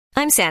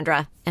I'm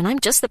Sandra, and I'm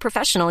just the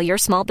professional your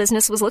small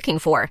business was looking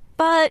for.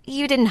 But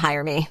you didn't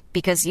hire me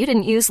because you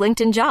didn't use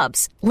LinkedIn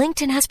Jobs.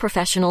 LinkedIn has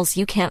professionals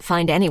you can't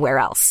find anywhere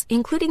else,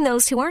 including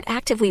those who aren't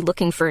actively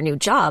looking for a new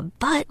job,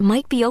 but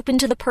might be open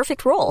to the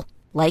perfect role,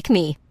 like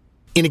me.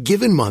 In a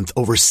given month,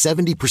 over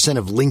 70%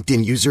 of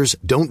LinkedIn users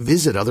don't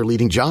visit other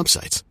leading job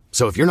sites.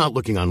 So if you're not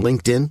looking on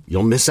LinkedIn,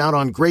 you'll miss out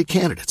on great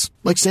candidates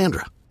like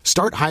Sandra.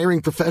 Start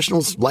hiring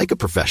professionals like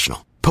a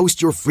professional.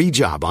 Post your free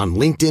job on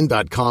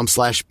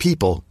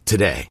linkedin.com/people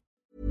today.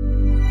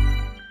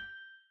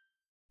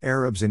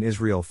 Arabs in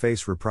Israel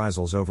face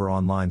reprisals over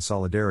online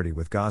solidarity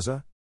with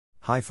Gaza.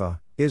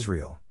 Haifa,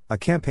 Israel. A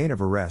campaign of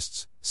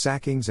arrests,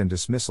 sackings and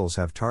dismissals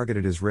have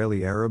targeted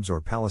Israeli Arabs or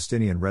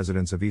Palestinian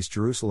residents of East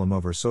Jerusalem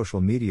over social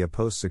media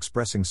posts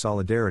expressing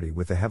solidarity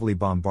with the heavily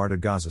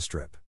bombarded Gaza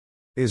Strip.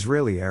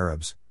 Israeli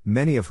Arabs,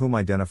 many of whom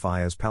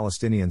identify as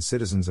Palestinian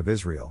citizens of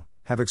Israel,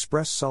 have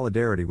expressed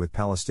solidarity with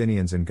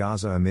Palestinians in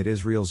Gaza amid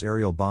Israel's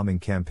aerial bombing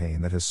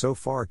campaign that has so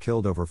far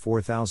killed over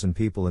 4,000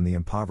 people in the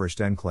impoverished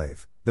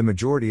enclave, the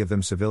majority of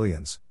them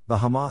civilians, the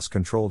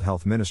Hamas-controlled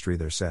health ministry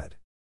there said.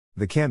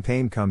 The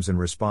campaign comes in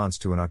response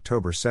to an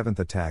October 7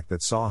 attack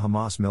that saw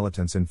Hamas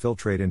militants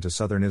infiltrate into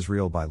southern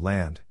Israel by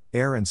land,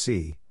 air and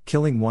sea,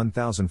 killing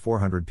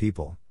 1,400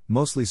 people,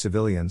 mostly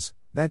civilians,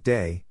 that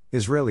day,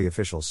 Israeli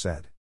officials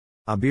said.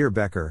 Abir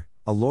Becker,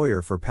 a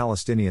lawyer for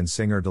Palestinian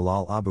singer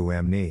Dalal Abu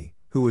Amni,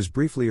 who was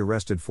briefly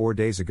arrested 4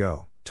 days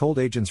ago, told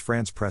Agence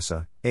France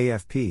Presse,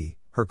 AFP,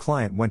 her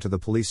client went to the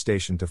police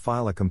station to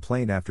file a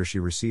complaint after she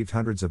received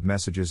hundreds of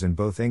messages in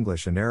both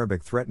English and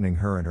Arabic threatening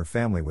her and her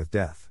family with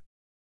death.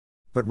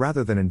 But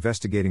rather than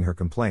investigating her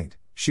complaint,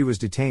 she was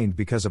detained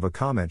because of a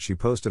comment she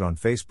posted on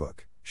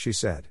Facebook, she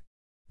said.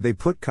 They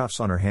put cuffs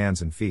on her hands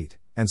and feet,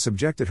 and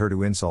subjected her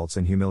to insults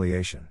and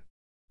humiliation.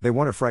 They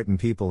want to frighten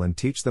people and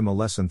teach them a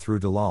lesson through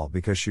Dalal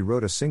because she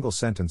wrote a single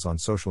sentence on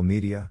social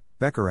media,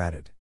 Becker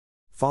added.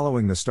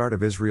 Following the start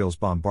of Israel's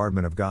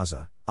bombardment of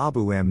Gaza,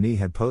 Abu Amni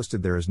had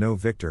posted "There is no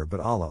victor but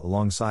Allah"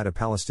 alongside a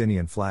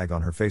Palestinian flag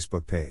on her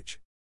Facebook page.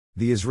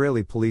 The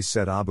Israeli police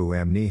said Abu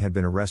Amni had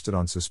been arrested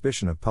on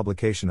suspicion of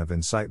publication of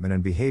incitement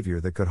and behavior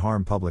that could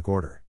harm public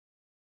order.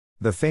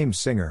 The famed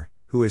singer,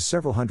 who has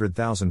several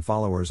 100,000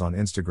 followers on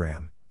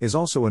Instagram, is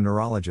also a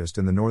neurologist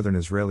in the northern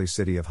Israeli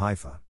city of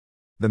Haifa.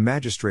 The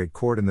magistrate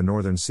court in the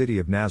northern city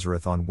of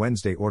Nazareth on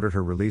Wednesday ordered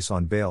her release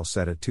on bail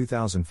set at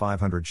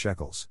 2,500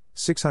 shekels,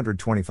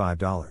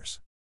 $625.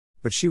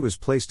 But she was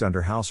placed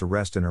under house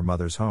arrest in her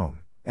mother's home,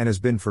 and has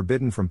been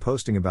forbidden from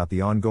posting about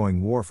the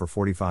ongoing war for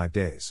 45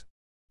 days.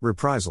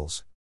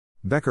 Reprisals.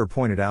 Becker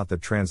pointed out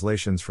that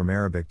translations from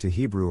Arabic to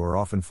Hebrew are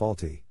often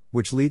faulty,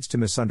 which leads to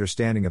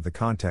misunderstanding of the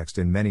context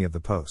in many of the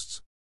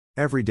posts.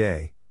 Every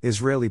day,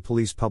 Israeli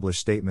police publish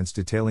statements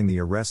detailing the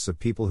arrests of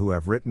people who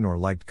have written or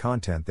liked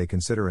content they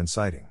consider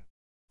inciting.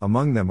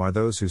 Among them are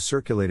those who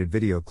circulated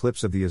video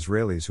clips of the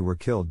Israelis who were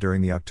killed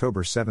during the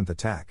October 7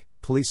 attack,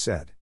 police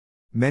said.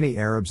 Many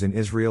Arabs in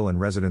Israel and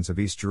residents of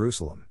East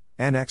Jerusalem,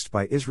 annexed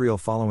by Israel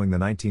following the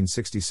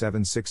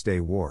 1967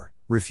 Six-Day War,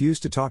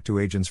 refused to talk to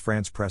Agence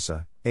France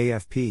Presse,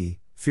 AFP,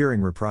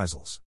 fearing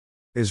reprisals.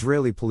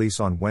 Israeli police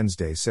on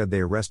Wednesday said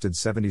they arrested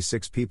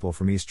 76 people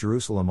from East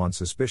Jerusalem on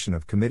suspicion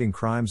of committing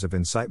crimes of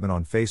incitement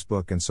on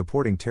Facebook and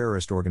supporting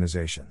terrorist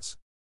organizations.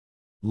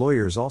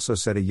 Lawyers also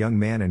said a young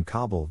man in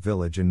Kabul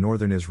village in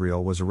northern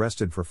Israel was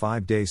arrested for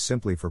 5 days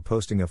simply for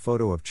posting a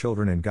photo of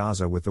children in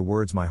Gaza with the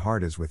words "My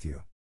heart is with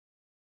you."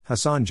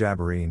 Hassan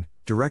Jabareen,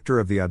 director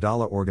of the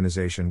Adalah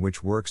organization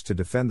which works to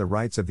defend the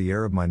rights of the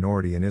Arab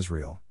minority in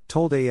Israel,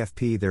 told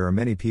AFP there are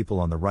many people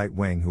on the right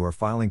wing who are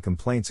filing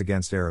complaints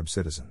against Arab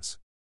citizens.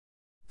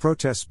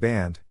 Protests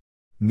banned.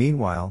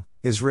 Meanwhile,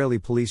 Israeli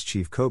police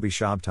chief Kobi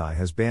Shabtai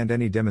has banned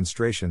any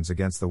demonstrations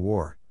against the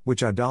war,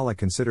 which Adalah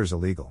considers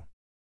illegal.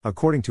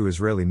 According to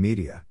Israeli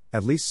media,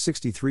 at least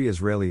 63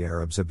 Israeli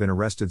Arabs have been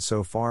arrested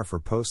so far for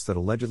posts that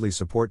allegedly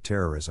support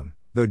terrorism,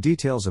 though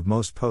details of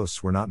most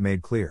posts were not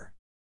made clear.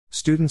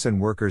 Students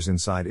and workers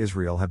inside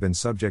Israel have been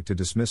subject to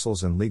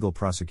dismissals and legal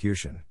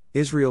prosecution,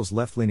 Israel's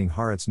left-leaning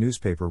Haaretz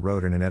newspaper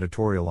wrote in an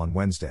editorial on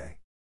Wednesday.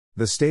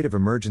 The state of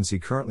emergency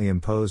currently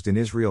imposed in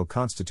Israel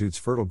constitutes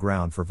fertile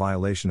ground for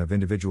violation of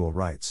individual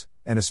rights,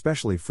 and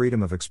especially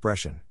freedom of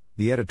expression,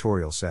 the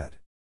editorial said.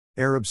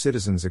 Arab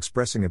citizens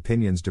expressing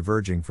opinions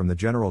diverging from the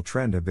general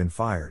trend have been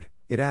fired,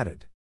 it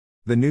added.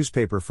 The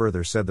newspaper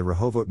further said the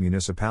Rehovot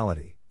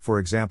municipality, for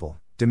example,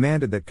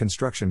 demanded that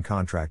construction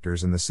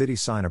contractors in the city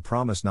sign a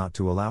promise not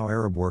to allow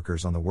Arab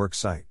workers on the work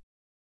site.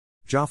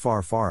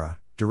 Jafar Farah,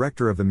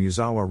 director of the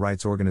Musawa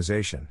Rights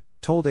Organization,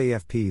 told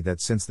AFP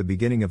that since the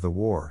beginning of the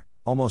war,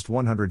 almost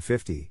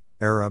 150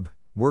 Arab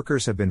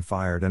workers have been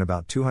fired and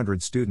about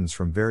 200 students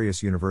from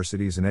various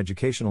universities and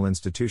educational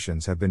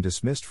institutions have been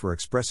dismissed for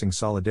expressing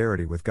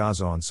solidarity with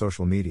Gaza on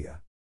social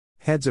media.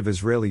 Heads of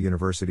Israeli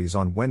universities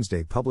on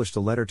Wednesday published a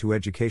letter to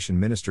Education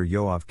Minister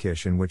Yoav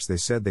Kish in which they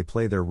said they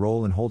play their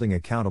role in holding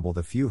accountable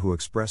the few who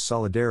express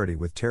solidarity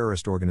with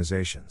terrorist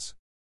organizations.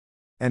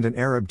 And an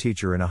Arab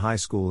teacher in a high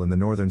school in the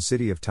northern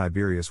city of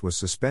Tiberias was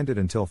suspended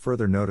until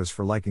further notice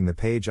for liking the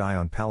page Eye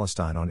on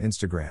Palestine on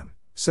Instagram,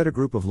 said a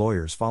group of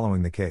lawyers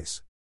following the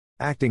case.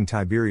 Acting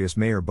Tiberias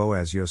Mayor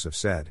Boaz Yosef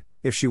said,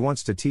 "If she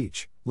wants to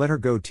teach, let her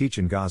go teach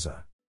in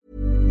Gaza."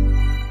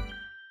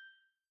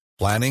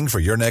 Planning for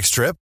your next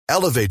trip?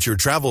 Elevate your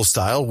travel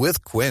style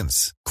with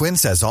Quince.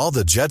 Quince has all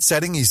the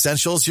jet-setting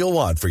essentials you'll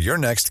want for your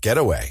next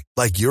getaway,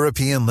 like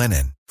European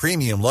linen,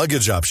 premium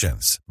luggage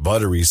options,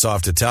 buttery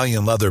soft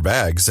Italian leather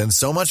bags, and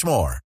so much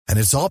more. And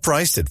it's all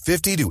priced at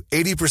 50 to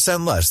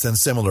 80% less than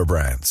similar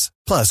brands.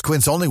 Plus,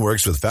 Quince only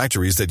works with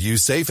factories that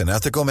use safe and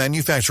ethical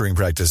manufacturing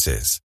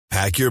practices.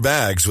 Pack your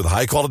bags with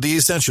high-quality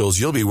essentials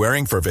you'll be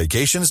wearing for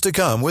vacations to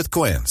come with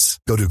Quince.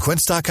 Go to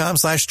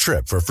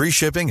quince.com/trip for free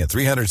shipping and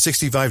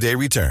 365-day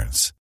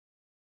returns.